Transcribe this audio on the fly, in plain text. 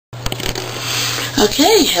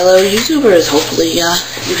Okay, hello YouTubers, hopefully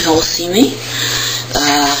you can all see me.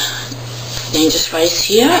 Danger Spice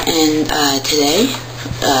here, and today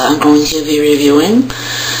I'm going to be reviewing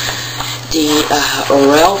the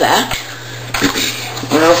Rayovac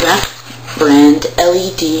brand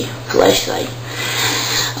LED flashlight.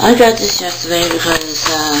 I got this yesterday because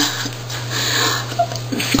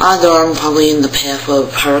although I'm probably in the path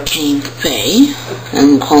of Hurricane Faye,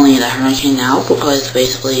 I'm calling it a hurricane now because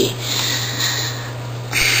basically,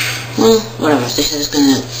 well, whatever, they said it's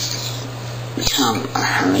gonna become a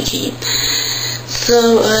hurricane.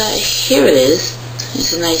 So, here it is.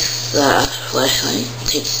 It's a nice, flashlight. It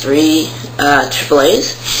takes 3,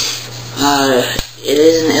 AAAs. It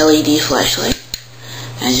is an LED flashlight.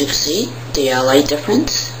 As you can see, the light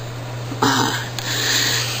difference.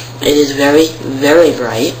 It is very, very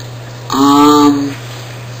bright.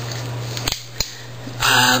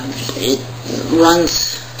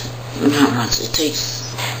 It takes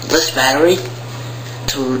less battery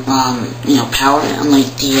to, power it,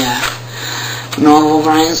 unlike the, normal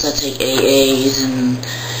brands that take AAs and,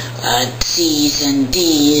 C's and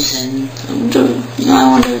D's, and, I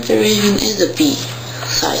wonder if there even is a B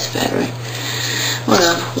size battery.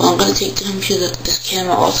 Whatever. Well, I'm gonna take this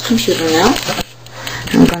camera off the computer now.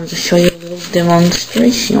 I'm going to show you a little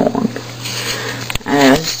demonstration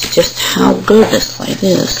as to just how good this light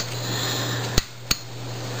is.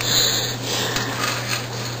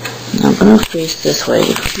 Now I'm going to face this way.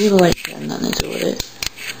 The computer light has nothing to do with it.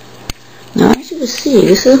 Now, as you can see,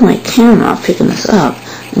 this is my camera picking this up,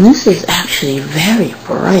 and this is actually very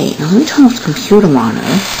bright. Now let me turn off the computer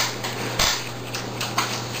monitor.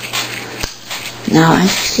 Now, as you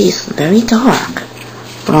see, it's very dark.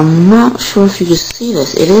 But I'm not sure if you can see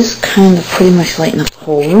this. It is kind of pretty much lighting up the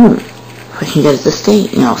whole room. If I can get it to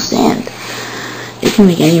stand. It can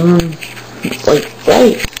make any room, like,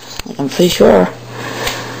 bright. Like, I'm pretty sure.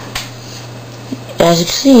 As you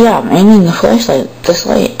can see, yeah, I'm aiming the flashlight, this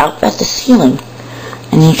light, out at the ceiling.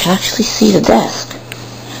 And you can actually see the desk.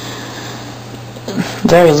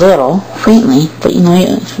 Very little, faintly, but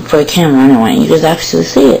for a camera anyway, you can actually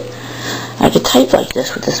see it. I could type like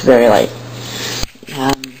this with this very light.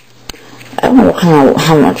 I don't know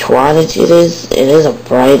how much wattage it is. It is a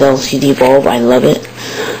bright LCD bulb. I love it.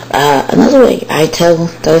 Another way I tell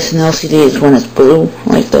that it's an LCD is when it's blue,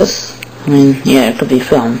 like this. I mean, yeah, it could be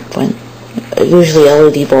film, but usually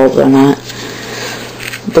LED bulbs are not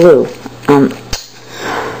blue.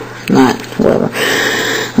 Not, whatever.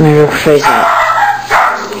 Let me rephrase that.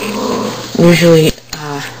 Usually,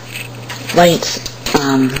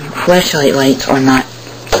 flashlight lights are not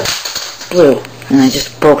blue. And I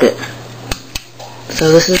just broke it.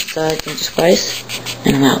 So this is Danger Spice,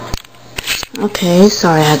 and I'm out. Okay,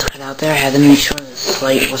 sorry I had to cut out there. I had to make sure this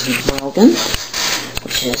light wasn't broken,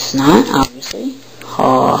 which it's not, obviously.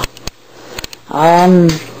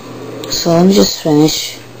 So let me just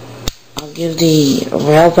finish. I'll give the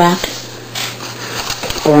Rayovac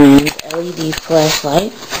brand LED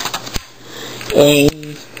flashlight a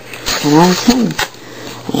 10 out of 10.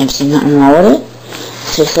 I have seen nothing wrong with it.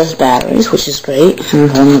 Takes less batteries, which is great. I'm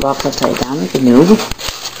holding the box upside down like a noob.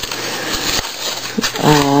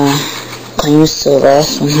 Claims to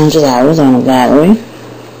last 100 hours on a battery.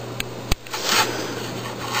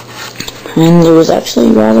 And it was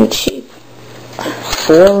actually rather cheap.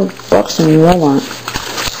 $4 in Walmart.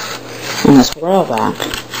 And that's Rayovac.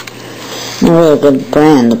 Not really a good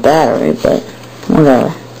brand, the battery, but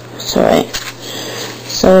whatever. It's alright.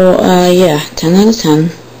 So, yeah, 10 out of 10.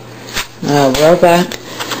 Rayovac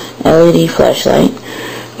LED flashlight.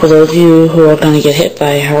 For those of you who are going to get hit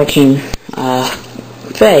by Hurricane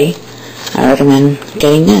Faye, I recommend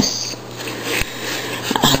getting this.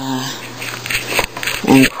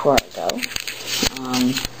 And before I go,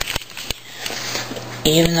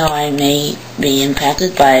 even though I may be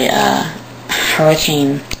impacted by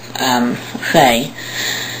Hurricane Faye,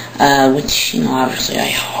 which, obviously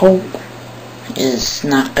I hope is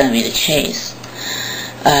not going to be the case,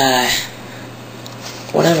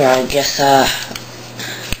 whatever, I guess,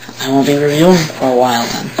 I won't be reviewing for a while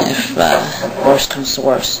then, if, worst comes to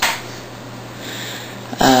worst.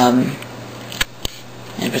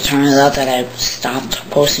 If it turns out that I've stopped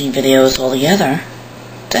posting videos altogether,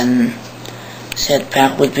 then said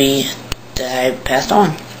fact would be that I passed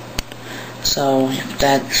on. So, if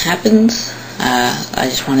that happens, I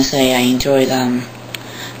just want to say I enjoyed,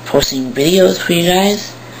 posting videos for you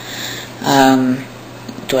guys.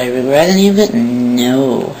 Do I regret any of it?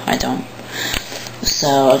 No, I don't.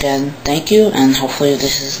 So again, thank you, and hopefully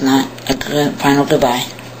this is not a good final goodbye.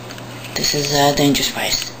 This is Danger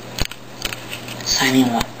Spice, signing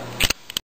off.